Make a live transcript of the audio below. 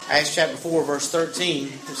Acts chapter 4, verse 13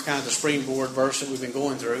 is kind of the springboard verse that we've been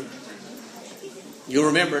going through. You'll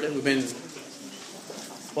remember that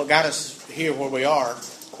what got us here where we are,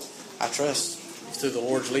 I trust, through the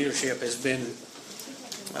Lord's leadership, has been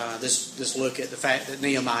this look at the fact that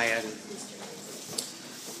Nehemiah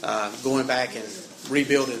and going back and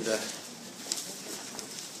rebuilding the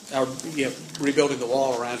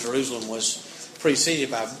wall around Jerusalem was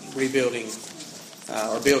preceded by rebuilding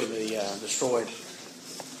or building the destroyed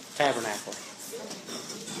tabernacle,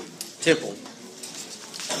 temple,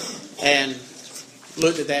 and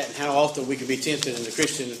looked at that and how often we can be tempted in the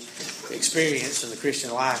Christian experience and the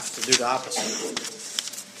Christian life to do the opposite.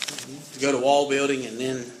 To go to wall building and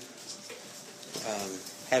then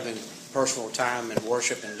having personal time and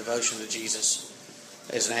worship and devotion to Jesus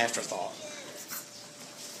as an afterthought.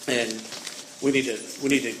 And we need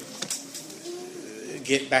to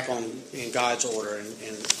get back in God's order and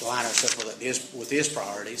line ourselves with His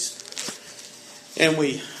priorities. And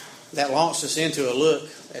that launched us into a look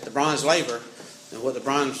at the bronze laver and what the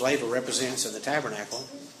bronze laver represents in the tabernacle.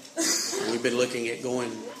 And we've been looking at going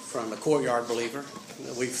from a courtyard believer,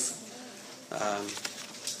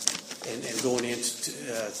 and going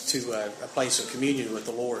into a place of communion with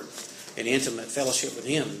the Lord and intimate fellowship with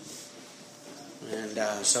Him.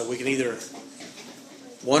 And so we can either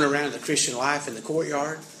wander around the Christian life in the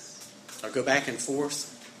courtyard, or go back and forth,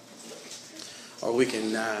 or we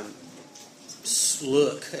can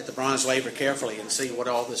look at the bronze laver carefully and see what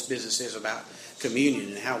all this business is about communion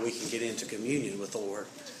and how we can get into communion with the Lord.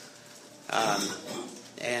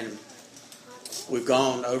 And we've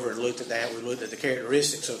gone over and looked at that. We've looked at the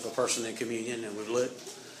characteristics of a person in communion, and we've looked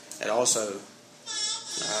at also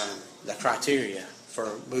the criteria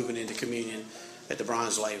for moving into communion at the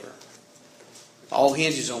bronze laver. All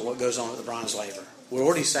hinges on what goes on at the bronze laver. We're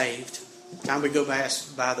already saved. The time we go by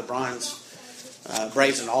the bronze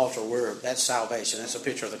brazen altar, that's salvation. That's a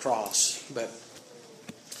picture of the cross. But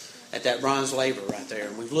at that bronze laver right there,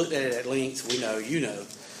 and we've looked at it at length. We know,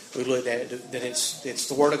 we've looked at it that it's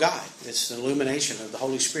the Word of God. It's the illumination of the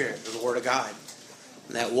Holy Spirit of the Word of God.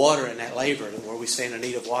 And that water in that laver where we stand in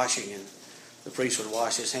need of washing, and the priest would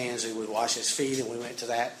wash his hands, he would wash his feet, and we went to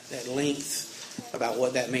that length about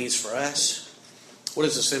what that means for us. What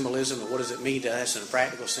is the symbolism and what does it mean to us in a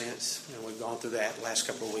practical sense? And we've gone through that the last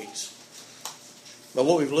couple of weeks. But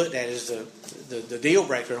what we've looked at is the deal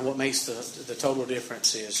breaker, and what makes the total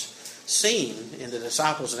difference is seen in the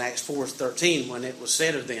disciples in Acts 4:13 when it was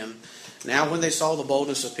said of them, "Now when they saw the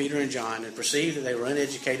boldness of Peter and John and perceived that they were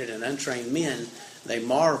uneducated and untrained men, they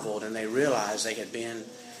marveled and they realized they had been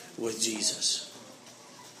with Jesus."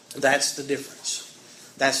 That's the difference.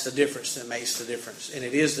 That's the difference that makes the difference. And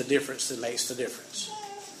it is the difference that makes the difference.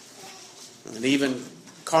 And even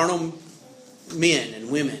carnal men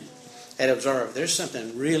and women had observed there's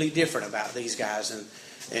something really different about these guys. And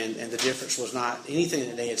the difference was not anything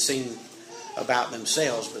that they had seen about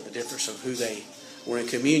themselves, but the difference of who they were in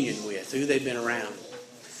communion with, who they'd been around.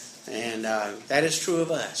 And that is true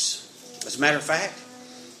of us. As a matter of fact,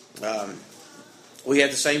 we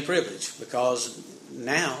have the same privilege, because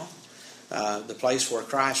now the place where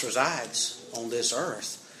Christ resides on this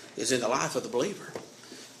earth is in the life of the believer.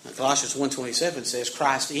 Colossians 1:27 says,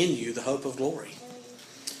 "Christ in you, the hope of glory."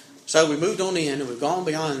 So we moved on in, and we've gone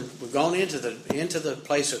into the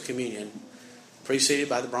place of communion, preceded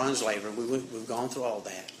by the bronze laver. We've gone through all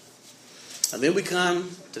that. And then we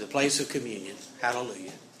come to the place of communion.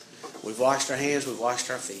 Hallelujah. We've washed our hands, we've washed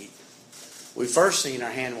our feet. We've first seen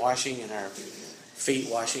our hand washing and our feet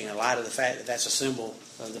washing in light of the fact that that's a symbol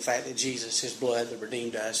of the fact that Jesus, His blood that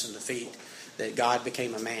redeemed us, and the feet that God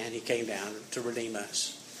became a man. He came down to redeem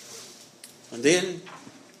us. And then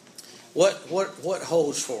what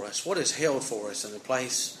holds for us? What is held for us in the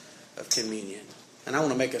place of communion? And I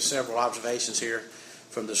want to make several observations here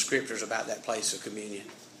from the Scriptures about that place of communion,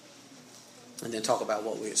 and then talk about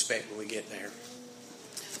what we expect when we get there.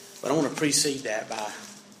 But I want to precede that by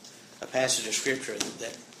a passage of Scripture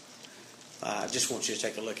that I just want you to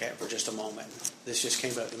take a look at for just a moment. This just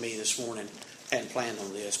came up to me this morning. Hadn't planned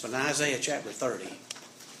on this, but in Isaiah chapter 30,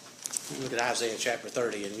 look at Isaiah chapter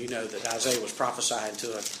 30, and you know that Isaiah was prophesying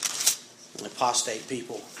to an apostate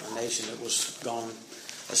people, a nation that was gone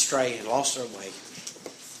astray and lost their way.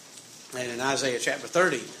 And in Isaiah chapter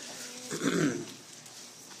 30,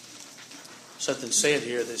 something said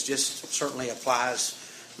here that just certainly applies,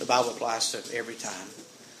 the Bible applies to every time.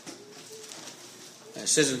 And it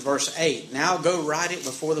says in verse 8, "Now go write it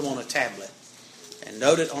before them on a tablet, and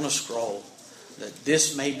note it on a scroll, that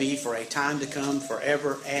this may be for a time to come,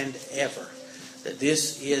 forever and ever, that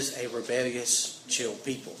this is a rebellious, chill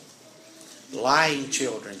people. lying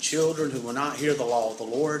children, children who will not hear the law of the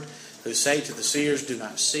Lord, who say to the seers, do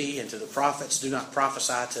not see, and to the prophets, do not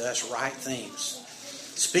prophesy to us right things.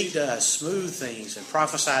 Speak to us smooth things and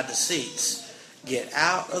prophesy deceits. Get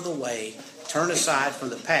out of the way, turn aside from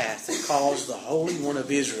the path that caused the Holy One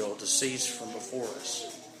of Israel to cease from before us.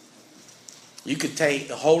 You could take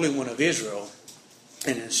the Holy One of Israel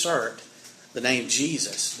and insert the name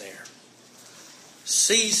Jesus there.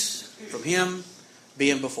 Cease from Him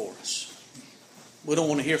being before us. We don't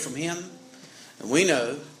want to hear from Him. And we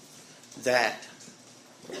know that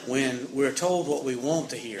when we're told what we want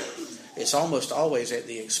to hear, it's almost always at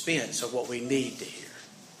the expense of what we need to hear.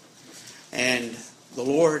 And the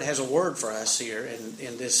Lord has a word for us here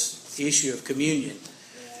in this issue of communion.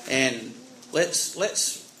 And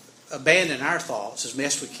let's abandon our thoughts as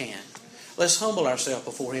best we can. Let's humble ourselves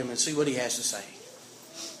before Him and see what He has to say.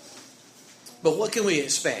 But what can we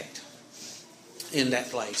expect in that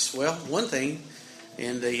place? Well, one thing,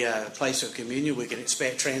 in the place of communion, we can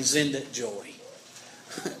expect transcendent joy.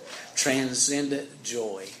 Transcendent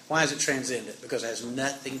joy. Why is it transcendent? Because it has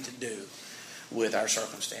nothing to do with our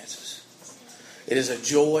circumstances. It is a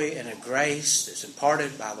joy and a grace that's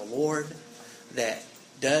imparted by the Lord that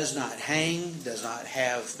does not hang,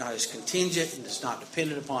 not is contingent, and is not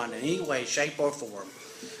dependent upon in any way, shape, or form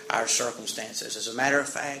our circumstances. As a matter of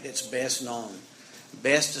fact, it's best known,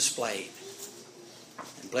 best displayed,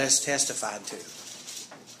 and best testified to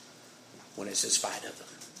when it's in spite of them.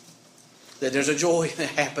 That there's a joy that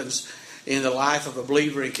happens in the life of a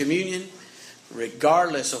believer in communion.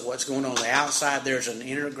 Regardless of what's going on the outside, there's an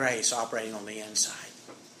inner grace operating on the inside.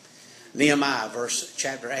 Nehemiah,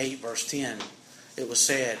 chapter 8, verse 10, it was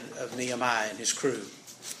said of Nehemiah and his crew.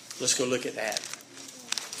 Let's go look at that.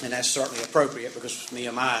 And that's certainly appropriate because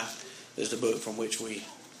Nehemiah is the book from which we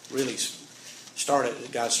really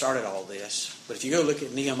God started all this. But if you go look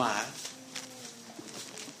at Nehemiah,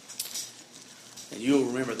 and you'll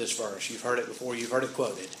remember this verse. You've heard it before. You've heard it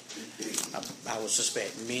quoted. I would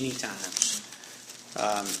suspect many times.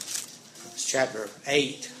 It's chapter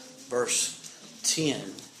 8, verse 10.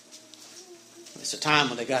 It's a time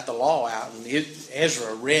when they got the law out, and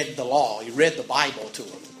Ezra read the law. He read the Bible to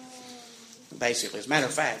them. Basically, as a matter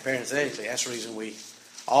of fact, parenthetically, that's the reason we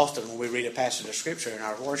often, when we read a passage of Scripture in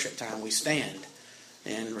our worship time, we stand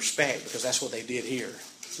in respect, because that's what they did here.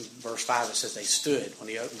 In verse 5, it says they stood when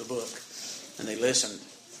he opened the book. And they listened.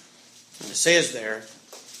 And it says there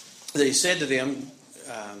that he said to them,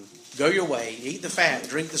 go your way, eat the fat,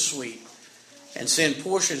 drink the sweet, and send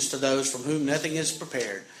portions to those from whom nothing is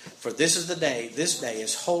prepared. For this day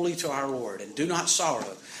is holy to our Lord. And do not sorrow,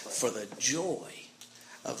 for the joy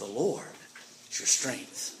of the Lord is your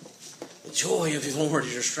strength. The joy of the Lord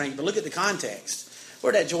is your strength. But look at the context.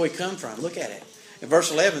 Where did that joy come from? Look at it. In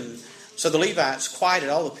verse 11, so the Levites quieted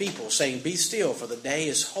all the people, saying, be still, for the day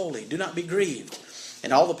is holy. Do not be grieved.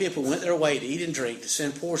 And all the people went their way to eat and drink, to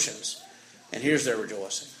send portions. And here's their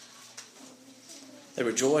rejoicing. They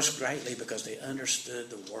rejoiced greatly because they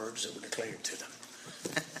understood the words that were declared to them.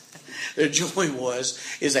 Their joy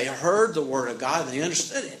is they heard the word of God and they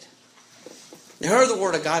understood it. They heard the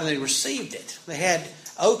word of God and they received it. They had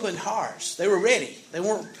open hearts. They were ready. They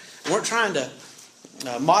weren't trying to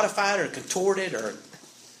modify it or contort it or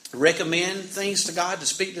recommend things to God to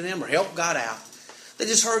speak to them or help God out. They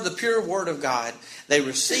just heard the pure word of God. They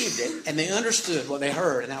received it and they understood what they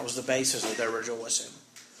heard, and that was the basis of their rejoicing.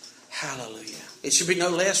 Hallelujah. It should be no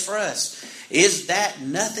less for us. Is that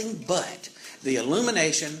nothing but the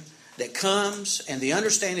illumination that comes and the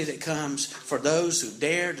understanding that comes for those who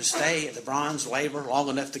dare to stay at the bronze laver long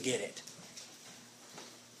enough to get it?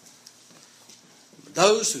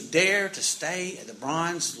 Those who dare to stay at the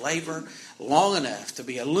bronze laver long enough to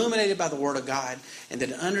be illuminated by the Word of God and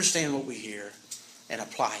then understand what we hear and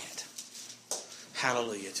apply it.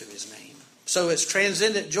 Hallelujah to His name. So it's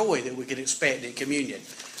transcendent joy that we can expect in communion.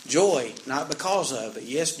 Joy, not because of, but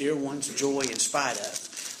yes, dear ones, joy in spite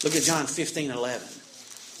of. Look at John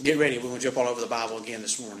 15:11. Get ready. We're going to jump all over the Bible again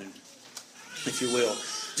this morning, if you will.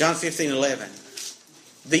 John 15:11.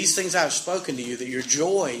 These things I have spoken to you, that your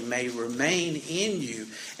joy may remain in you,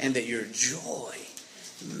 and that your joy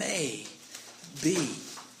may be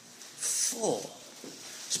full.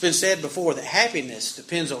 It's been said before that happiness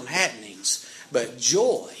depends on happenings, but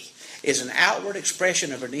joy is an outward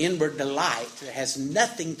expression of an inward delight that has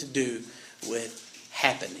nothing to do with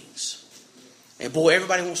happenings. And boy,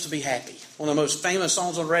 everybody wants to be happy. One of the most famous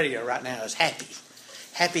songs on the radio right now is Happy.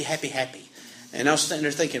 Happy, happy, happy. And I was sitting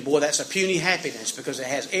there thinking, boy, that's a puny happiness because it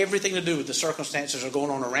has everything to do with the circumstances that are going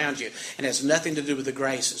on around you and has nothing to do with the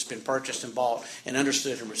grace that's been purchased and bought and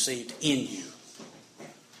understood and received in you.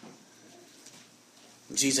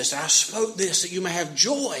 Jesus said, I spoke this that you may have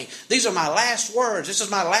joy. These are my last words. This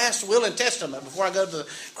is my last will and testament before I go to the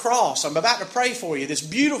cross. I'm about to pray for you, this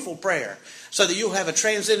beautiful prayer, so that you'll have a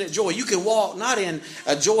transcendent joy. You can walk not in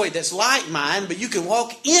a joy that's like mine, but you can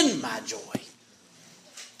walk in my joy.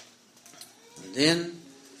 And then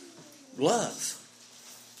love.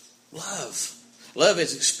 Love. Love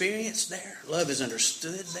is experienced there. Love is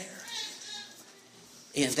understood there.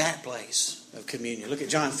 In that place of communion. Look at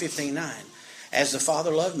John 15:9. As the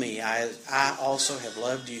Father loved me, I also have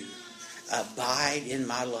loved you. Abide in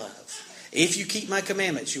my love. If you keep my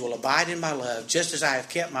commandments, you will abide in my love, just as I have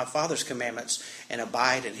kept my Father's commandments and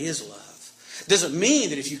abide in his love. It doesn't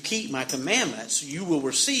mean that if you keep my commandments, you will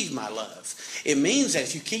receive my love. It means that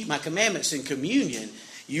if you keep my commandments in communion,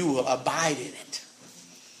 you will abide in it.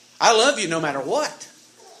 I love you no matter what.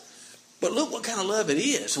 But look what kind of love it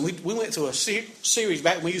is. And we went through a series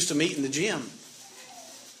back when we used to meet in the gym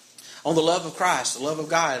on the love of Christ, the love of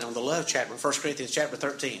God, on the love chapter, 1 Corinthians chapter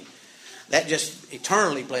 13. That just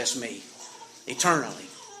eternally blessed me. Eternally.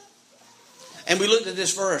 And we looked at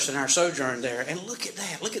this verse in our sojourn there, and look at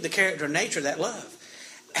that. Look at the character and nature of that love.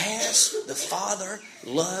 As the Father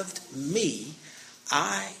loved me,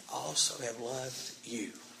 I also have loved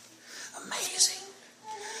you. Amazing.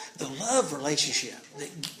 The love relationship that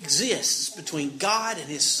exists between God and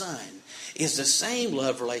his Son is the same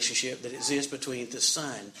love relationship that exists between the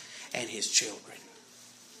Son and his children.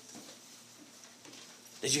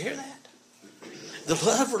 Did you hear that? The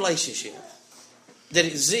love relationship that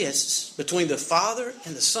exists between the Father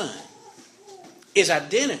and the Son is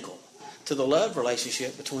identical to the love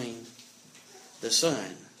relationship between the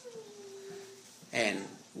Son and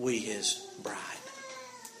we, his bride.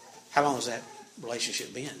 How long has that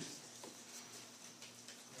relationship been?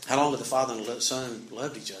 How long have the Father and the Son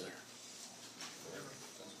loved each other?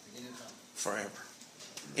 Forever.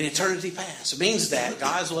 In eternity past. It means that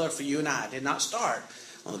God's love for you and I did not start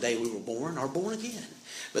on the day we were born or born again.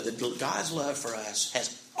 But God's love for us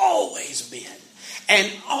has always been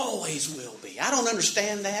and always will be. I don't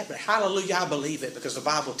understand that, but hallelujah, I believe it because the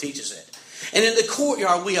Bible teaches it. And in the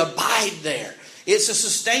courtyard, we abide there. It's a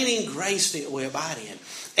sustaining grace that we abide in.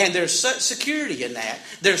 And there's such security in that.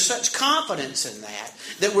 There's such confidence in that,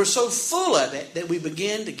 that we're so full of it that we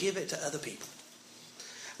begin to give it to other people.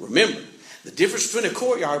 Remember, the difference between a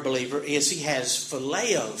courtyard believer is he has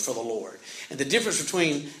phileo for the Lord. And the difference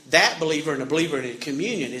between that believer and a believer in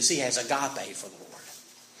communion is he has agape for the Lord.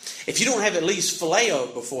 If you don't have at least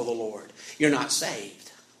phileo before the Lord, you're not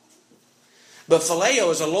saved. But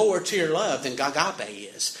phileo is a lower tier love than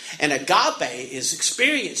agape is. And agape is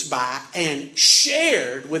experienced by and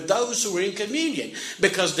shared with those who are in communion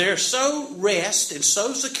because they're so rest and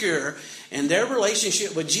so secure in their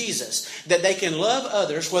relationship with Jesus that they can love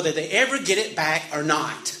others whether they ever get it back or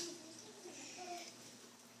not.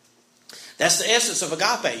 That's the essence of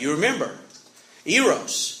agape. You remember,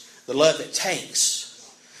 eros, the love that takes.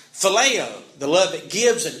 Phileo, the love that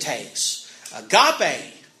gives and takes.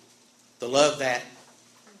 Agape, the love that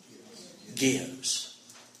gives.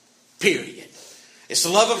 Period. It's the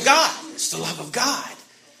love of God. It's the love of God.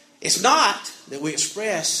 It's not that we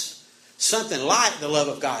express something like the love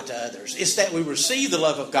of God to others. It's that we receive the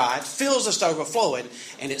love of God, fills us to overflowing,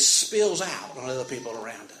 and it spills out on other people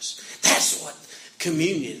around us. That's what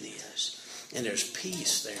communion is. And there's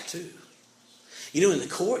peace there too. You know, in the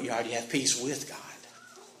courtyard, you have peace with God.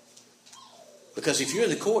 Because if you're in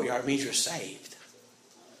the courtyard, it means you're saved.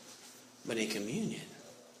 But in communion,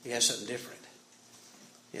 you have something different.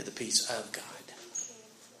 You have the peace of God.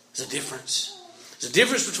 There's a difference. There's a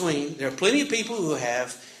difference between, there are plenty of people who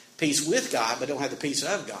have peace with God but don't have the peace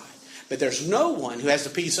of God. But there's no one who has the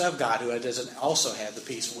peace of God who doesn't also have the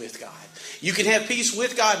peace with God. You can have peace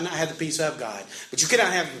with God and not have the peace of God. But you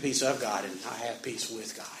cannot have the peace of God and not have peace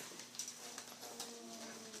with God.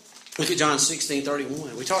 Look at John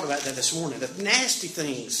 16:31. We talked about that this morning. The nasty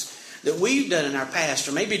things that we've done in our past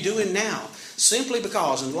or maybe doing now simply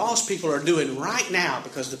because, and lost people are doing right now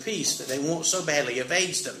because the peace that they want so badly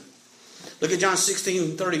evades them. Look at John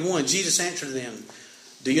 16:31. Jesus answered them,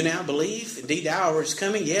 do you now believe? Indeed, the hour is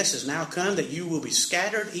coming, yes, is now come, that you will be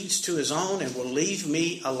scattered, each to his own, and will leave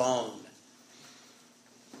me alone.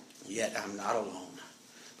 Yet I'm not alone,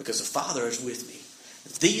 because the Father is with me.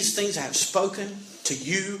 These things I have spoken to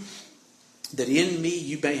you, that in me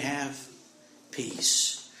you may have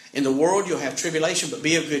peace. In the world you'll have tribulation, but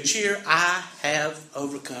be of good cheer. I have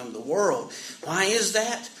overcome the world. Why is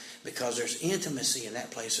that? Because there's intimacy in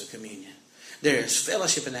that place of communion. There is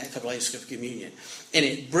fellowship in that place of communion. And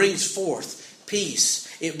it brings forth peace.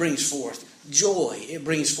 It brings forth joy. It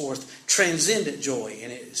brings forth transcendent joy.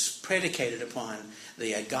 And it is predicated upon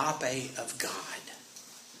the agape of God.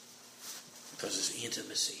 Because it's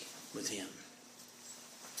intimacy with Him.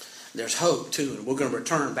 There's hope too, and we're going to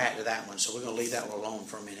return back to that one, so we're going to leave that one alone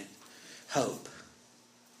for a minute. Hope.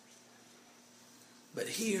 But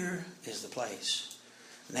here is the place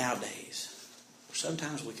nowadays where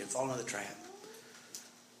sometimes we can fall into the trap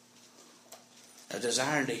of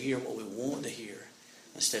desiring to hear what we want to hear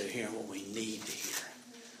instead of hearing what we need to hear.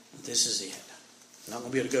 And this is it. I'm not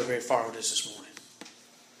going to be able to go very far with this morning.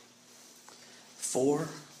 For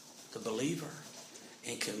the believer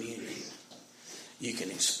in communion, you can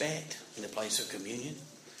expect in the place of communion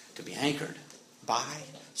to be anchored by,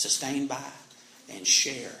 sustained by, and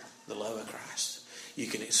share the love of Christ. You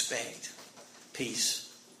can expect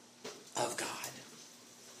peace of God.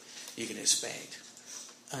 You can expect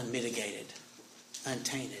unmitigated,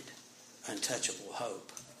 untainted, untouchable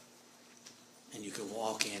hope. And you can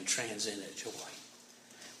walk in transcendent joy.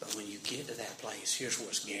 But when you get to that place, here's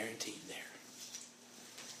what's guaranteed there.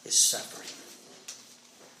 It's suffering.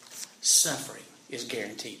 Suffering is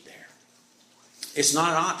guaranteed there. It's not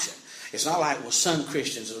an option. It's not like, well, some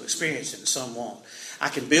Christians will experience it and some won't. I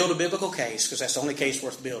can build a biblical case, because that's the only case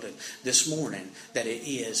worth building this morning, that it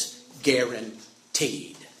is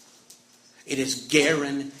guaranteed. It is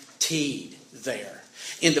guaranteed there.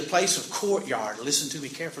 In the place of courtyard, listen to me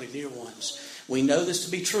carefully, dear ones. We know this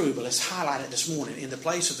to be true, but let's highlight it this morning. In the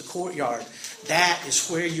place of the courtyard, that is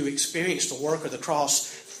where you experience the work of the cross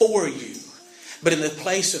for you. But in the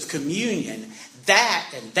place of communion,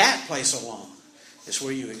 that and that place alone is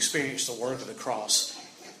where you experience the work of the cross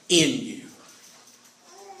in you.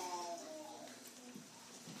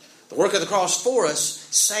 The work of the cross for us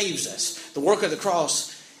saves us. The work of the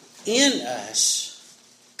cross in us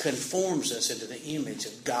conforms us into the image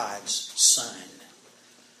of God's Son.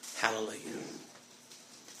 Hallelujah.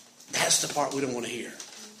 That's the part we don't want to hear.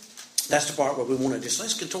 That's the part where we want to just,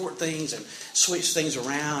 let's contort things and switch things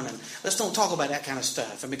around, and let's don't talk about that kind of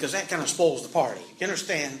stuff, and because that kind of spoils the party. You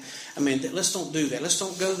understand? I mean, let's don't do that. Let's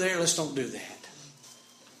don't go there. Let's don't do that.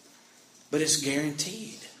 But it's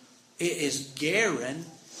guaranteed. It is guaranteed.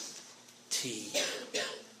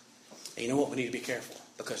 And you know what? We need to be careful,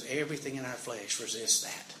 because everything in our flesh resists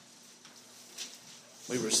that.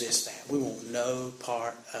 We resist that. We want no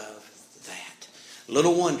part of that.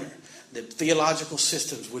 Little wonder that theological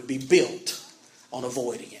systems would be built on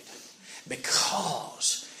avoiding it,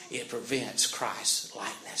 because it prevents Christ's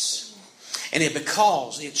likeness. And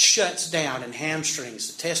because it shuts down and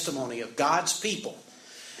hamstrings the testimony of God's people,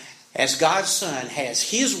 as God's Son has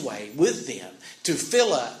His way with them to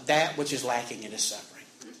fill up that which is lacking in His suffering.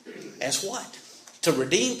 As what? To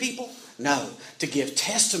redeem people? No. To give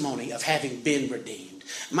testimony of having been redeemed.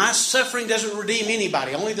 My suffering doesn't redeem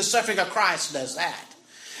anybody. Only the suffering of Christ does that.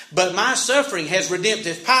 But my suffering has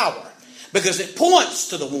redemptive power, because it points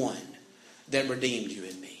to the one that redeemed you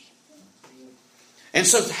and me. And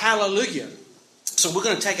so, hallelujah. So we're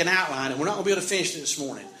going to take an outline, and we're not going to be able to finish it this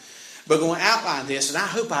morning. But we're going to outline this, and I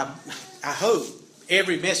hope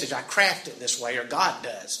every message I craft it this way, or God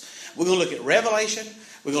does. We're going to look at revelation,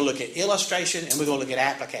 we're going to look at illustration, and we're going to look at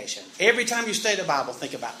application. Every time you study the Bible,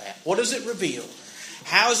 think about that. What does it reveal?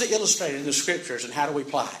 How is it illustrated in the Scriptures, and how do we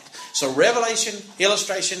apply it? So revelation,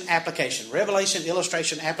 illustration, application. Revelation,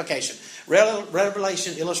 illustration, application.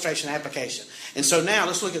 Revelation, illustration, application. And so now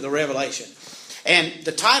let's look at the revelation. And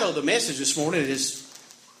the title of the message this morning is,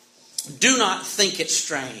 Do Not Think It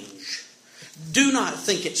Strange. Do not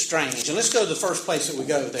think it strange. And let's go to the first place that we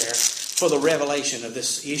go there for the revelation of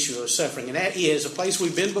this issue of suffering. And that is a place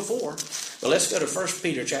we've been before. But let's go to 1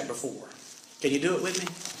 Peter chapter 4. Can you do it with me?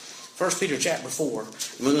 1 Peter chapter 4.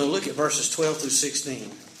 And we're going to look at verses 12 through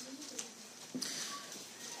 16.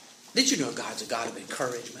 Did you know God's a God of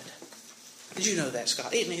encouragement? Did you know that,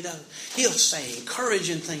 Scott? Isn't He though? He'll say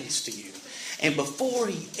encouraging things to you. And before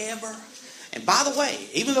He ever... And by the way,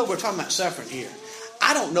 even though we're talking about suffering here,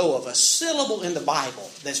 I don't know of a syllable in the Bible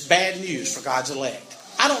that's bad news for God's elect.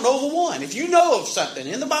 I don't know of a one. If you know of something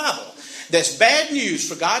in the Bible that's bad news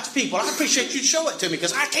for God's people, I appreciate you to show it to me,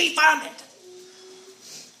 because I can't find it.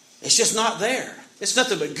 It's just not there. It's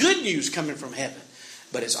nothing but good news coming from heaven.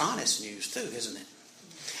 But it's honest news too, isn't it?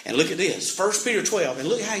 And look at this. 1 Peter 12. And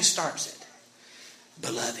look how he starts it.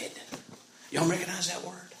 Beloved. Y'all recognize that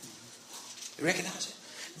word? You recognize it?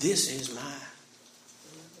 This is my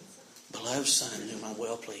beloved Son, in whom I'm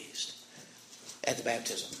well pleased. At the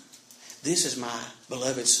baptism. This is my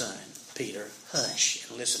beloved Son, Peter. Hush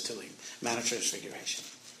and listen to him. Mount of Transfiguration.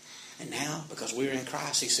 And now, because we're in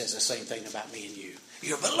Christ, he says the same thing about me and you.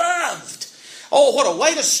 You're beloved. Oh, what a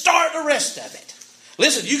way to start the rest of it.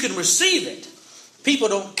 Listen, you can receive it. People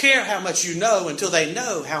don't care how much you know until they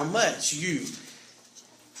know how much you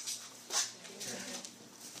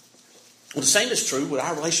Well, the same is true with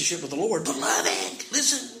our relationship with the Lord. Beloved,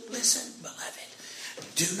 listen, beloved.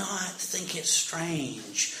 Do not think it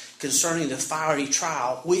strange concerning the fiery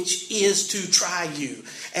trial, which is to try you,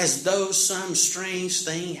 as though some strange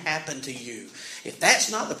thing happened to you. If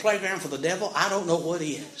that's not the playground for the devil, I don't know what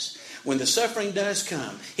is. When the suffering does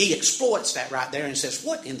come, he exploits that right there and says,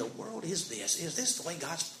 what in the world is this? Is this the way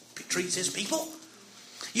God treats his people?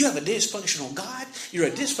 You have a dysfunctional God. You're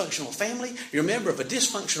a dysfunctional family. You're a member of a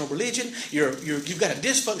dysfunctional religion. You've got a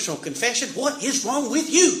dysfunctional confession. What is wrong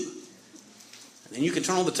with you? And then you can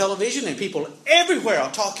turn on the television and people everywhere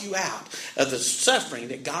will talk you out of the suffering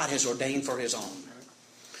that God has ordained for his own.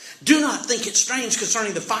 Do not think it strange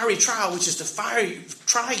concerning the fiery trial, which is to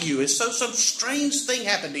try you, as though some strange thing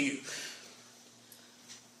happened to you.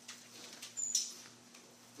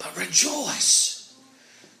 But rejoice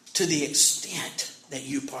to the extent that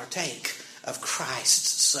you partake of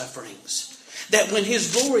Christ's sufferings, that when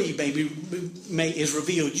his glory is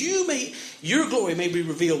revealed, your glory may be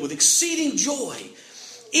revealed with exceeding joy.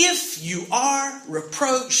 If you are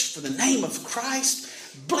reproached for the name of Christ,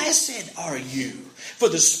 blessed are you, for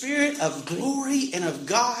the Spirit of glory and of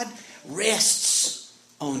God rests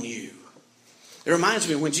on you. It reminds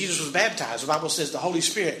me of when Jesus was baptized. The Bible says the Holy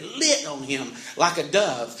Spirit lit on him like a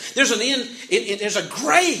dove. There's a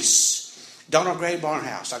grace. Donald Gray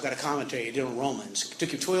Barnhouse, I've got a commentary he did on Romans. It took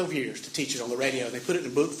him 12 years to teach it on the radio. They put it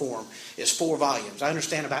in book form. It's 4 volumes. I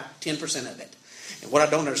understand about 10% of it. And what I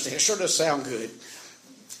don't understand, it sure does sound good.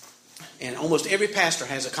 And almost every pastor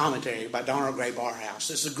has a commentary by Donald Gray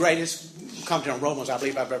Barnhouse. It's the greatest commentary on Romans I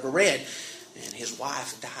believe I've ever read. And his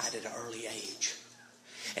wife died at an early age.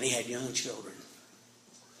 And he had young children.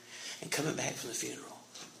 And coming back from the funeral,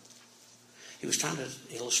 he was trying to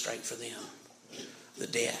illustrate for them the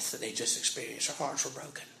death that they just experienced. Their hearts were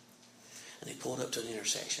broken. And they pulled up to an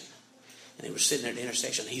intersection. And they were sitting there at the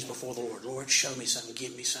intersection. And he's before the Lord. Lord, show me something.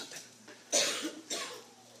 Give me something.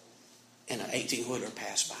 And an 18-wheeler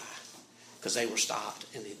passed by. Because they were stopped.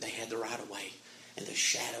 And they had the right of way. And the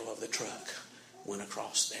shadow of the truck went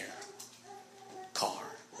across their car.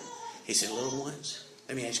 He said, little ones,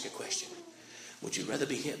 let me ask you a question. Would you rather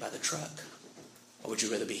be hit by the truck? Or would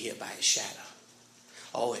you rather be hit by its shadow?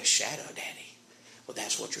 Oh, its shadow, Daddy. Well,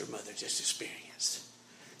 that's what your mother just experienced.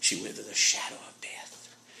 She went through the shadow of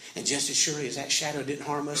death. And just as surely as that shadow didn't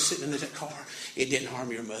harm us sitting in that car, it didn't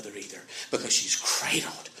harm your mother either. Because she's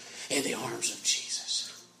cradled in the arms of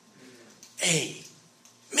Jesus. Amen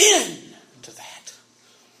to that.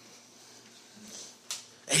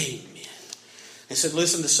 Amen. And said,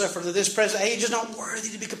 listen, the suffering of this present age is not worthy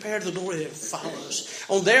to be compared to the glory that follows.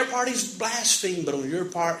 On their part, he's blasphemed, but on your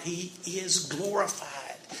part, he is glorified.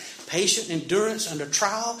 Patient endurance under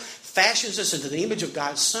trial fashions us into the image of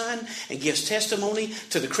God's Son and gives testimony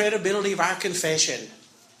to the credibility of our confession.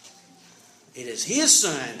 It is his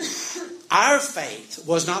Son. Our faith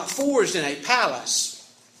was not forged in a palace.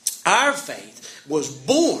 Our faith was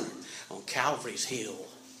born on Calvary's hill.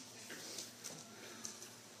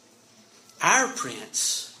 Our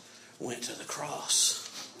Prince went to the cross.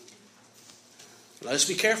 Let's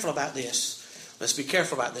be careful about this. Let's be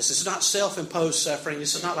careful about this. This is not self-imposed suffering.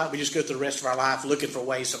 This is not like we just go through the rest of our life looking for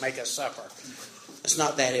ways to make us suffer. It's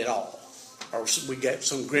not that at all. Or we get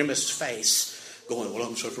some grimaced face going, well,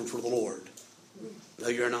 I'm suffering for the Lord. No,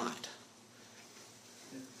 you're not.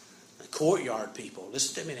 The courtyard people,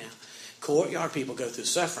 listen to me now. Courtyard people go through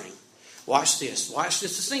suffering. Watch this. Watch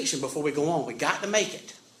this distinction before we go on. We got to make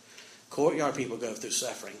it. Courtyard people go through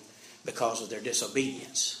suffering because of their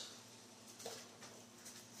disobedience.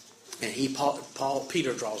 And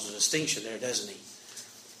Peter draws a distinction there, doesn't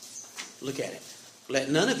he? Look at it. Let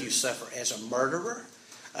none of you suffer as a murderer,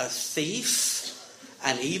 a thief,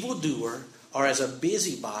 an evildoer, or as a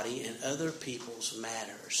busybody in other people's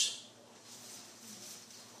matters.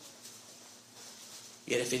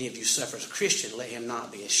 Yet if any of you suffer as a Christian, let him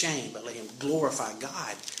not be ashamed, but let him glorify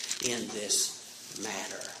God in this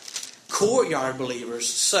matter. Courtyard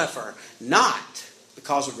believers suffer not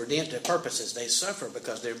because of redemptive purposes. They suffer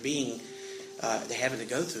because they're having to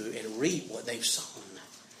go through and reap what they've sown.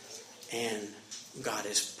 And God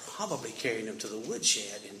is probably carrying them to the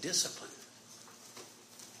woodshed in discipline.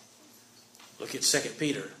 Look at 1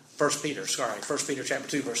 Peter chapter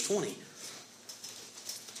 2, verse 20.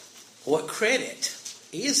 What credit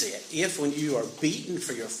is it if when you are beaten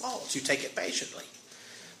for your faults, you take it patiently?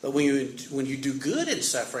 But when you do good and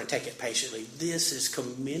suffer and take it patiently, this is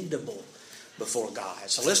commendable before God.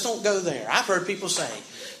 So let's don't go there. I've heard people say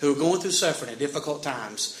who are going through suffering at difficult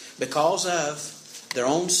times because of their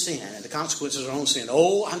own sin and the consequences of their own sin.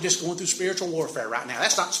 Oh, I'm just going through spiritual warfare right now.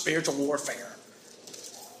 That's not spiritual warfare.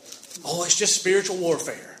 Oh, it's just spiritual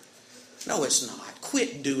warfare. No, it's not.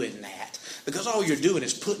 Quit doing that. Because all you're doing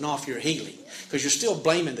is putting off your healing. Because you're still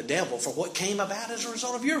blaming the devil for what came about as a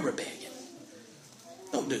result of your rebellion.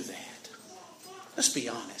 Don't do that. Let's be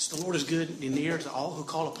honest. The Lord is good and near to all who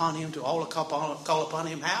call upon Him, to all who call upon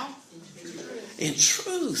Him. How? In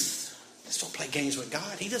truth. Let's don't play games with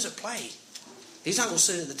God. He doesn't play. He's not going to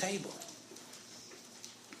sit at the table.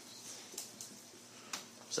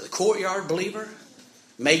 So the courtyard believer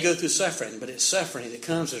may go through suffering, but it's suffering that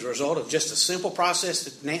comes as a result of just a simple process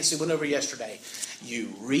that Nancy went over yesterday.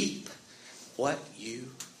 You reap what you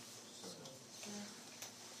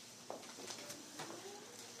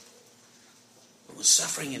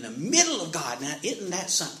suffering in the middle of God. Now, isn't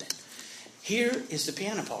that something? Here is the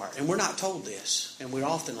piano part, and we're not told this, and we're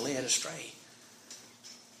often led astray.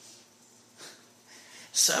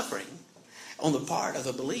 Suffering on the part of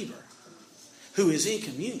a believer who is in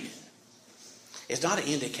communion is not an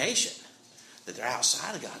indication that they're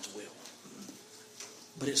outside of God's will,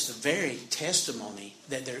 but it's the very testimony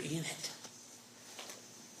that they're in it.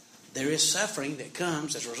 There is suffering that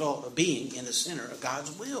comes as a result of being in the center of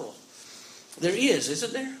God's will. There is,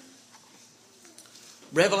 isn't there?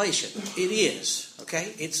 Revelation. It is.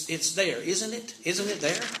 Okay? It's there, isn't it? Isn't it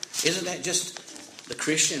there? Isn't that just the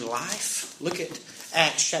Christian life? Look at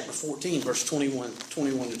Acts chapter 14, verse 21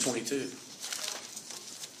 to 22.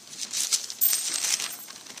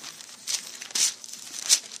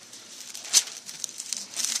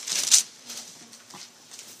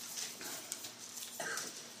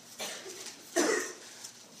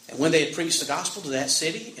 And when they had preached the gospel to that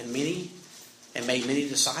city and made many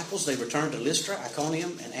disciples, they returned to Lystra,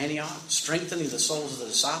 Iconium, and Antioch, strengthening the souls of the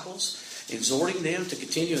disciples, exhorting them to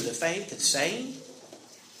continue in the faith, and saying,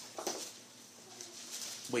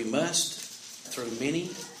 we must, through many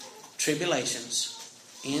tribulations,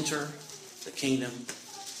 enter the kingdom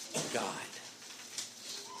of God.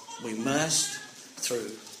 We must,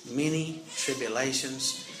 through many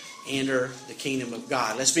tribulations, enter the kingdom of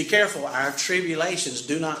God. Let's be careful. Our tribulations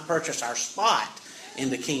do not purchase our spot in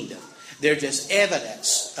the kingdom. They're just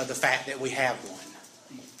evidence of the fact that we have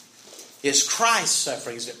one. It's Christ's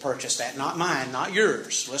sufferings that purchase that, not mine, not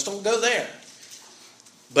yours. Let's don't go there.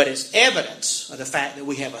 But it's evidence of the fact that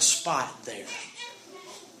we have a spot there.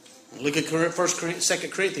 Look at 2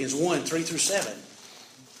 Corinthians 1, 3 through 7.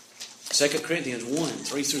 2 Corinthians 1,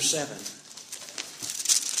 3 through 7.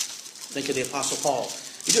 Think of the Apostle Paul.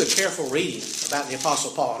 You do a careful reading about the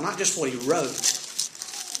Apostle Paul, not just what he wrote,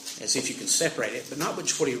 as if you can separate it, but not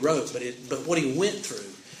just what he wrote, but what he went through,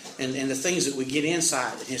 and the things that we get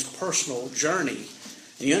inside in his personal journey.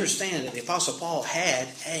 And you understand that the Apostle Paul had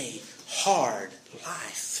a hard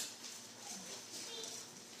life.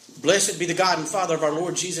 Blessed be the God and Father of our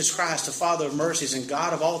Lord Jesus Christ, the Father of mercies and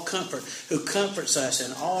God of all comfort, who comforts us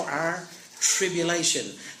in all our tribulation,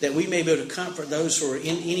 that we may be able to comfort those who are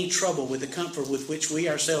in any trouble with the comfort with which we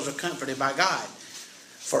ourselves are comforted by God.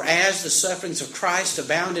 For as the sufferings of Christ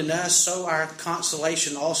abound in us, so our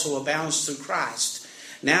consolation also abounds through Christ.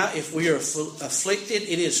 Now, if we are afflicted,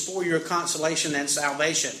 it is for your consolation and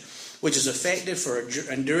salvation, which is effective for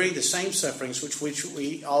enduring the same sufferings which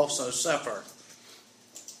we also suffer.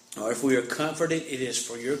 Or if we are comforted, it is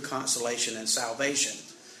for your consolation and salvation.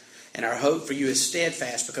 And our hope for you is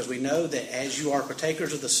steadfast, because we know that as you are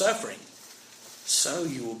partakers of the suffering, so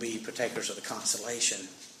you will be partakers of the consolation.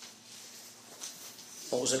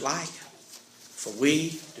 What was it like? For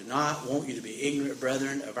we do not want you to be ignorant,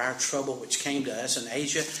 brethren, of our trouble which came to us in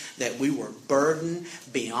Asia, that we were burdened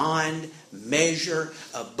beyond measure,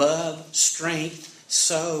 above strength,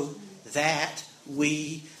 so that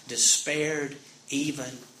we despaired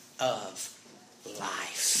even of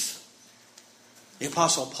life. The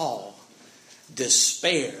Apostle Paul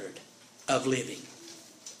despaired of living.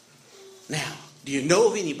 Now, do you know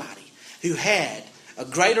of anybody who had a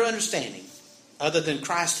greater understanding, other than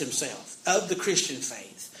Christ himself, of the Christian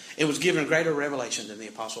faith, and was given a greater revelation than the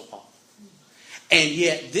Apostle Paul? And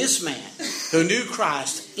yet this man, who knew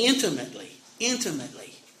Christ intimately,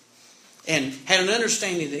 and had an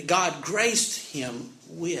understanding that God graced him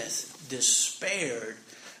with, despaired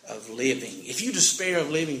of living. If you despair of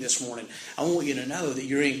living this morning, I want you to know that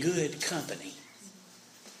you're in good company.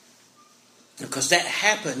 Because that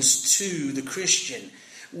happens to the Christian.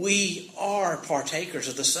 We are partakers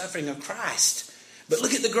of the suffering of Christ. But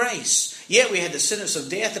look at the grace. Yet we had the sentence of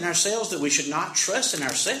death in ourselves, that we should not trust in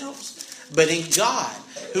ourselves, but in God,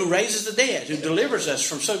 who raises the dead, who delivers us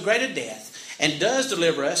from so great a death, and does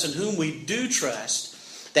deliver us, in whom we do trust,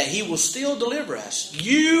 that he will still deliver us.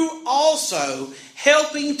 You also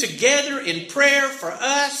helping together in prayer for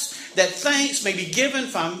us, that thanks may be given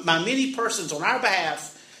by many persons on our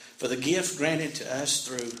behalf for the gift granted to us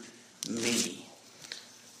through me.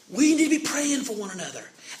 We need to be praying for one another.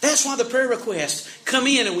 That's why the prayer requests come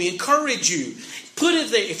in, and we encourage you. Put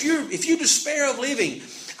it there. If you despair of living,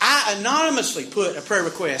 I anonymously put a prayer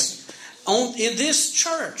request in this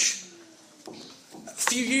church a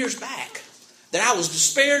few years back that I was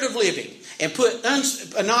despaired of living, and put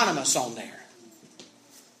anonymous on there.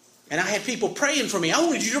 And I had people praying for me. I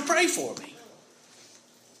wanted you to pray for me.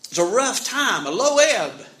 It's a rough time, a low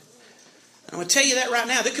ebb. I'm going to tell you that right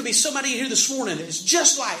now. There could be somebody here this morning that is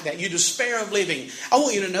just like that. You despair of living. I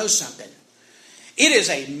want you to know something. It is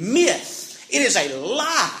a myth. It is a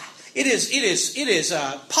lie. It is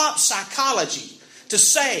pop psychology to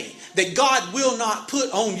say that God will not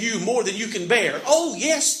put on you more than you can bear. Oh,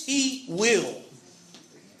 yes, He will.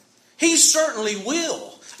 He certainly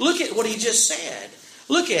will. Look at what He just said.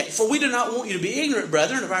 Look at, for we do not want you to be ignorant,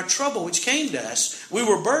 brethren, of our trouble which came to us. We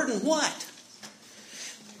were burdened what?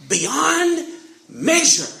 Beyond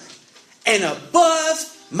measure and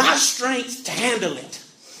above my strength to handle it.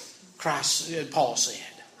 Paul said.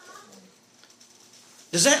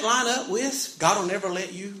 Does that line up with God will never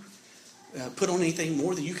let you put on anything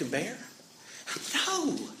more than you can bear?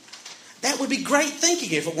 No. That would be great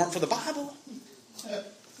thinking if it weren't for the Bible.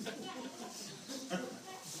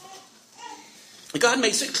 God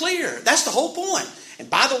makes it clear. That's the whole point. And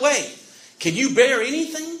by the way, can you bear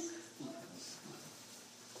anything?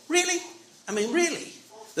 Really? I mean, really?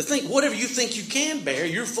 Whatever you think you can bear,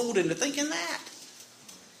 you're fooled into thinking that.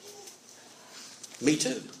 Me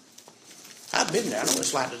too. I've been there. I know what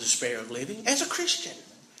it's like to despair of living as a Christian.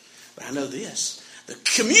 But I know this. The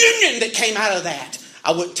communion that came out of that,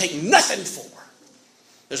 I wouldn't take nothing for.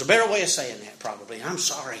 There's a better way of saying that probably. I'm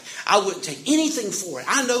sorry. I wouldn't take anything for it.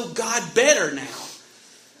 I know God better now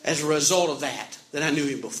as a result of that than I knew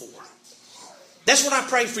Him before. That's what I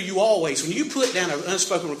pray for you always. When you put down an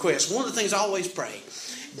unspoken request, one of the things I always pray,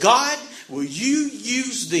 God, will you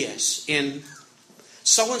use this in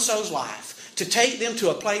so-and-so's life to take them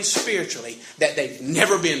to a place spiritually that they've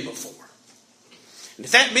never been before? And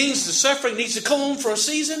if that means the suffering needs to go on for a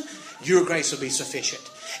season, your grace will be sufficient.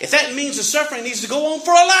 If that means the suffering needs to go on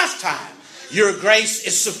for a lifetime, your grace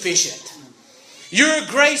is sufficient. Your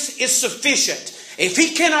grace is sufficient. If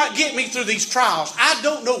He cannot get me through these trials, I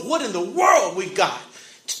don't know what in the world we've got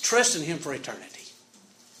to trust in Him for eternity.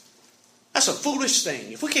 That's a foolish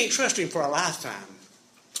thing. If we can't trust Him for a lifetime,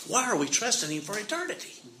 why are we trusting Him for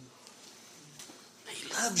eternity?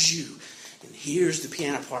 He loves you. And here's the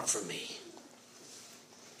piano part for me.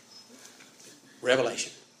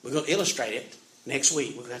 Revelation. We're going to illustrate it next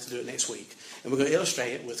week. We're going to have to do it next week. And we're going to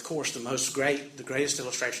illustrate it with, of course, the greatest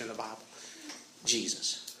illustration in the Bible.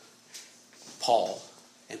 Jesus. Paul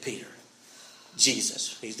and Peter.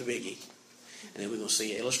 Jesus. He's the biggie. And then we're going to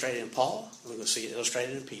see it illustrated in Paul. And we're going to see it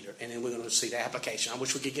illustrated in Peter. And then we're going to see the application. I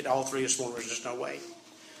wish we could get all three this morning. There's just no way.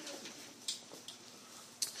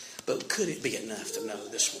 But could it be enough to know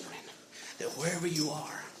this morning that wherever you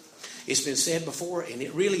are, it's been said before, and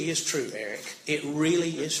it really is true, Eric. It really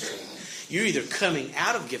is true. You're either coming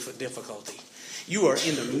out of difficulty, you are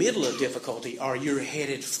in the middle of difficulty, or you're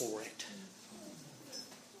headed for it.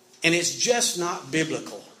 And it's just not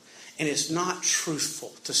biblical, and it's not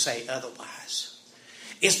truthful to say otherwise.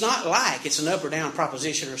 It's not like it's an up or down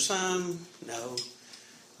proposition or some. No.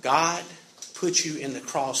 God put you in the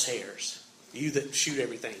crosshairs. You that shoot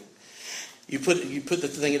everything. You put the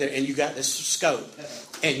thing in there, and you got this scope.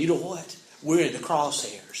 And you know what? We're in the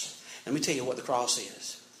crosshairs. Let me tell you what the cross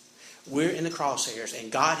is. We're in the crosshairs,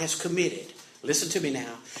 and God has committed. Listen to me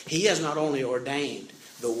now. He has not only ordained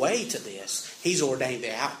the way to this, He's ordained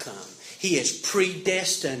the outcome. He has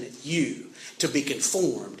predestined you to be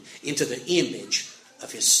conformed into the image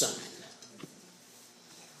of His Son.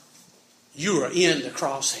 You are in the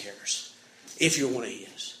crosshairs if you're one of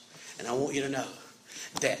His. And I want you to know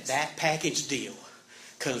that package deal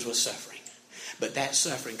comes with suffering. But that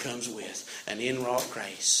suffering comes with an inwrought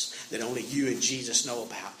grace that only you and Jesus know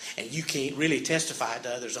about. And you can't really testify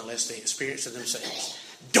to others unless they experience it themselves.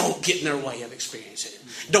 Don't get in their way of experiencing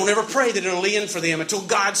it. Don't ever pray that it'll end for them until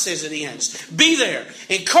God says it ends. Be there.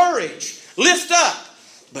 Encourage. Lift up.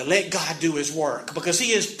 But let God do His work. Because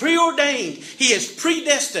He is preordained. He is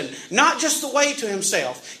predestined. Not just the way to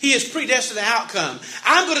Himself. He is predestined the outcome.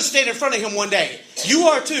 I'm going to stand in front of Him one day. You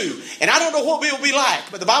are too. And I don't know what we'll be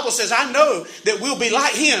like. But the Bible says I know that we'll be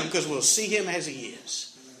like Him because we'll see Him as He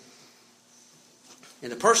is. And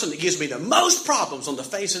the person that gives me the most problems on the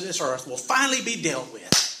face of this earth will finally be dealt with.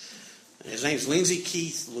 And his name is Lindsay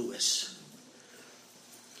Keith Lewis.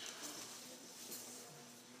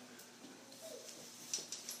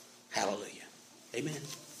 Hallelujah. Amen.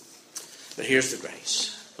 But here's the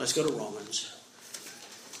grace. Let's go to Romans.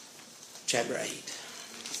 chapter 8.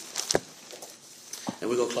 And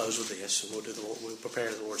we're going to close with this, and we'll prepare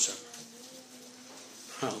the Lord's Supper.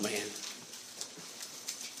 Oh, man.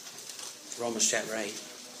 Romans chapter 8.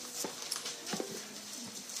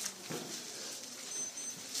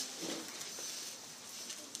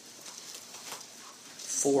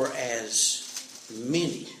 For as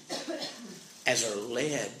many as are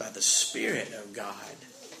led by the Spirit of God,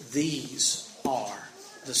 these are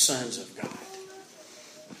the sons of God.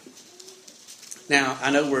 Now,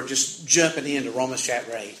 I know we're just jumping into Romans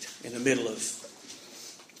chapter 8 in the middle of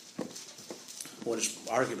what is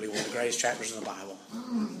arguably one of the greatest chapters in the Bible.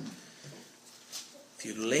 If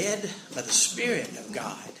you're led by the Spirit of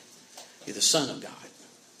God, you're the son of God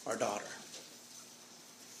or daughter.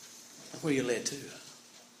 Where are you led to?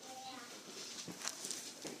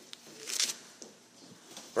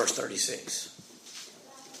 Verse 36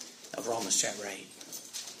 of Romans chapter 8.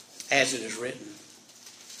 As it is written,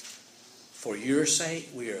 for your sake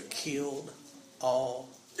we are killed all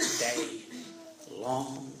day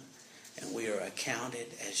long, and we are accounted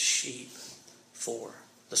as sheep for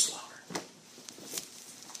the slaughter.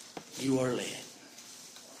 You are led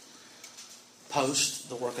post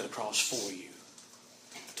the work of the cross for you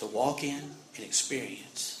to walk in and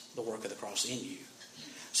experience the work of the cross in you,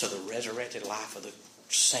 so the resurrected life of the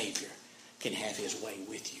Savior can have his way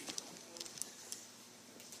with you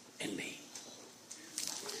and me.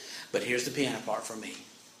 But here's the piano part for me.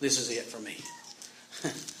 This is it for me.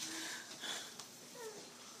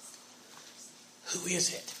 Who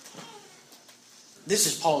is it? This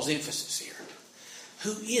is Paul's emphasis here.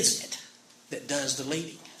 Who is it that does the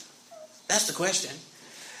leading? That's the question.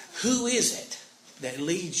 Who is it that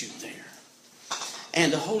leads you there?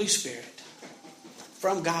 And the Holy Spirit,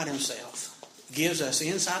 from God himself, gives us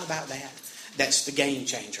insight about that. That's the game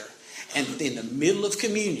changer. And in the middle of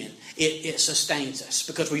communion, it sustains us.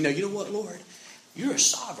 Because we know, you know what, Lord? You're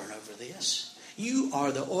sovereign over this. You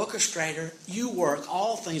are the orchestrator. You work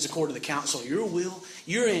all things according to the counsel of your will.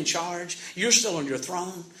 You're in charge. You're still on your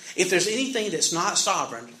throne. If there's anything that's not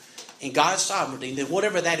sovereign in God's sovereignty, then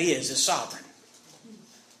whatever that is sovereign.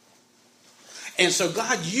 And so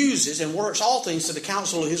God uses and works all things to the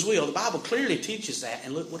counsel of his will. The Bible clearly teaches that.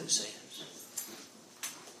 And look what it says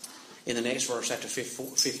in the next verse after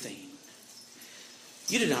 15.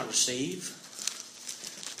 You did not receive,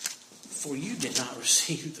 for you did not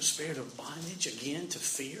receive the spirit of bondage again to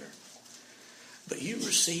fear, but you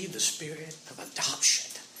received the spirit of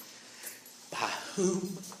adoption, by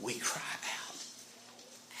whom we cry out,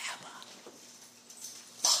 Abba,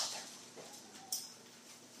 Father.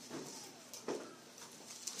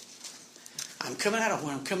 I'm coming out of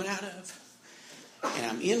where I'm coming out of, and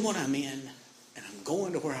I'm in what I'm in, and I'm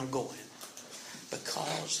going to where I'm going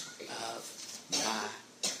because of my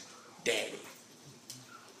daddy.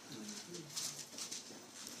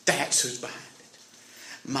 That's who's behind it.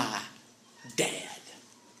 My dad.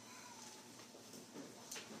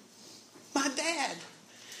 My dad.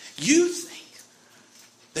 You think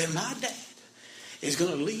that my dad is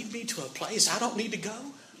going to lead me to a place I don't need to go?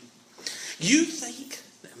 You think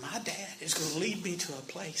that my dad is going to lead me to a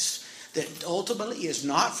place that ultimately is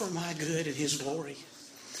not for my good and his glory?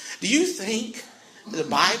 Do you think the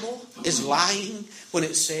Bible is lying when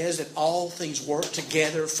it says that all things work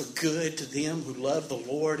together for good to them who love the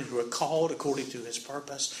Lord and who are called according to his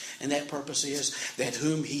purpose? And that purpose is that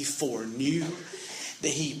whom he foreknew,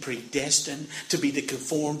 that he predestined to be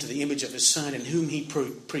conformed to the image of his Son, and whom he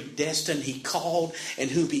predestined, he called,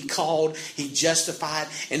 and whom he called, he justified,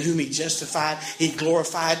 and whom he justified, he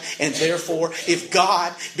glorified. And therefore, if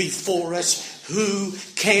God be for us, who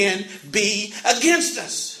can be against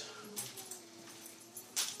us?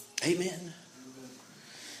 Amen.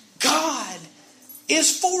 God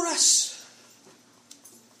is for us.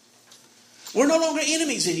 We're no longer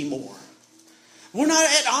enemies anymore. We're not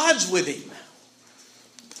at odds with him.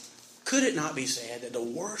 Could it not be said that the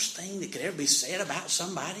worst thing that could ever be said about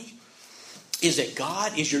somebody is that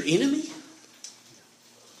God is your enemy?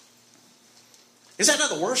 Is that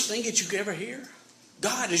not the worst thing that you could ever hear?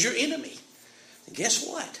 God is your enemy. And guess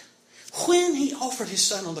what? When he offered his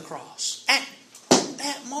Son on the cross, at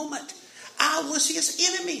that moment, I was his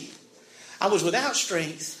enemy. I was without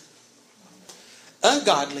strength,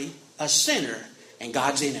 ungodly, a sinner, and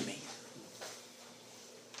God's enemy.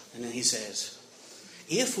 And then he says,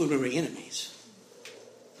 if we were enemies,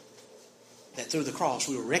 that through the cross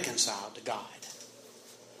we were reconciled to God.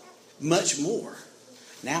 Much more,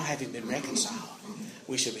 now having been reconciled,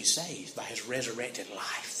 we shall be saved by his resurrected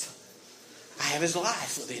life. I have his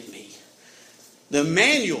life within me. The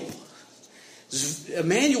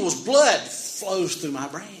Emmanuel's blood flows through my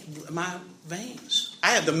veins.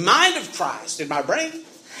 I have the mind of Christ in my brain.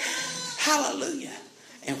 Hallelujah.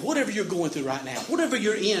 And whatever you're going through right now, whatever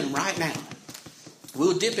you're in right now,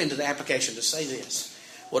 we'll dip into the application to say this.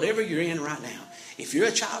 Whatever you're in right now, if you're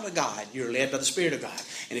a child of God, you're led by the Spirit of God.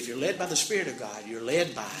 And if you're led by the Spirit of God, you're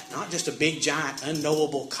led by not just a big, giant,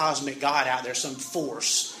 unknowable, cosmic God out there, some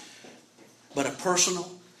force, but a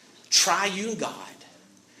personal, triune God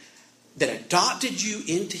that adopted you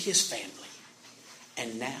into His family.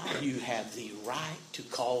 And now you have the right to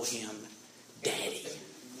call Him Daddy.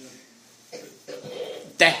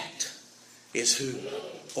 That is who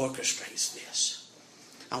orchestrates this.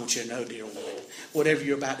 I want you to know, dear one, whatever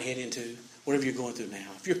you're about to head into, whatever you're going through now,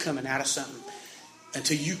 if you're coming out of something,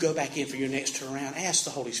 until you go back in for your next turnaround, ask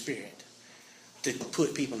the Holy Spirit to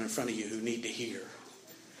put people in front of you who need to hear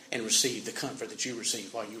and receive the comfort that you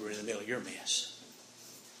received while you were in the middle of your mess.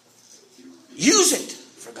 Use it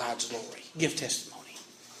for God's glory. Give testimony.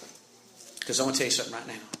 Because I want to tell you something right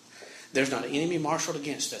now. There's not an enemy marshaled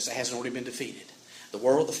against us that hasn't already been defeated. The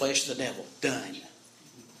world, the flesh, the devil. Done.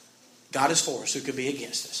 God is for us. Who could be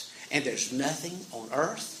against us? And there's nothing on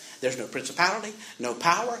earth. There's no principality, no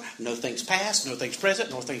power, no things past, no things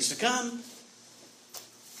present, nor things to come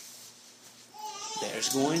that is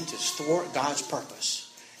going to thwart God's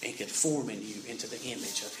purpose and conforming you into the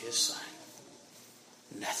image of His Son.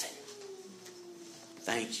 Nothing.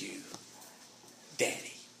 Thank you,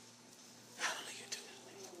 Daddy.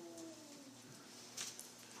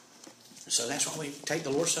 So that's why we take the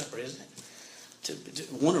Lord's Supper, isn't it?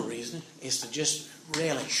 One of the reasons is to just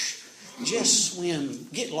relish, just swim,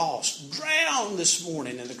 get lost, drown this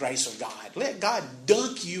morning in the grace of God. Let God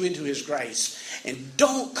dunk you into His grace and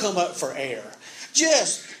don't come up for air.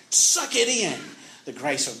 Just suck it in, the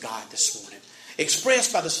grace of God this morning,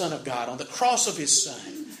 expressed by the Son of God on the cross of His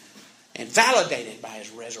Son and validated by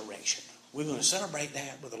His resurrection. We're going to celebrate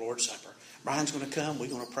that with the Lord's Supper. Brian's going to come. We're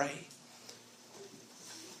going to pray.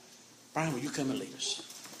 Brian, will you come and lead us?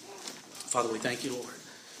 Father, we thank you, Lord.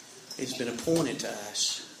 It's been appointed to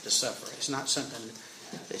us to suffer. It's not something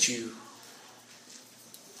that you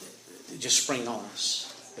just spring on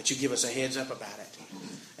us, but you give us a heads up about it.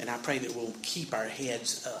 And I pray that we'll keep our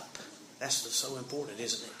heads up. That's so important,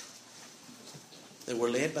 isn't it? That we're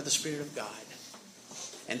led by the Spirit of God.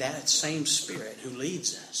 And that same Spirit who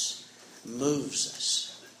leads us, moves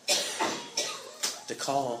us to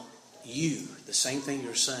call you the same thing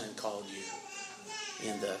your Son called you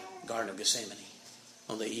in the Garden of Gethsemane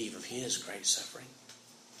on the eve of His great suffering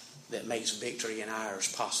that makes victory in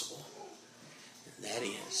ours possible. And that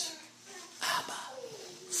is Abba,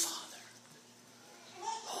 Father.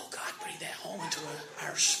 Oh God, bring that home into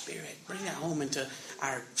our spirit. Bring that home into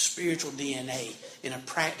our spiritual DNA in a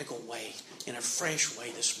practical way, in a fresh way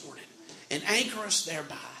this morning. And anchor us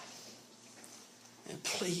thereby. And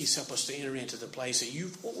please help us to enter into the place that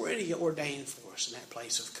you've already ordained for us in that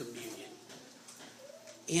place of communion.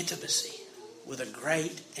 Intimacy with a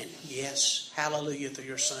great and, yes, hallelujah, through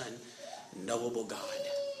your Son, knowable God.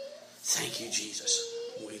 Thank you, Jesus.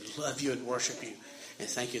 We love you and worship you. And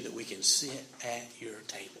thank you that we can sit at your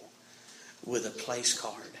table with a place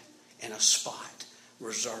card and a spot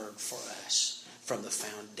reserved for us from the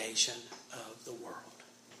foundation of the world.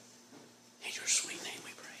 In your sweet name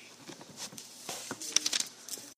we pray.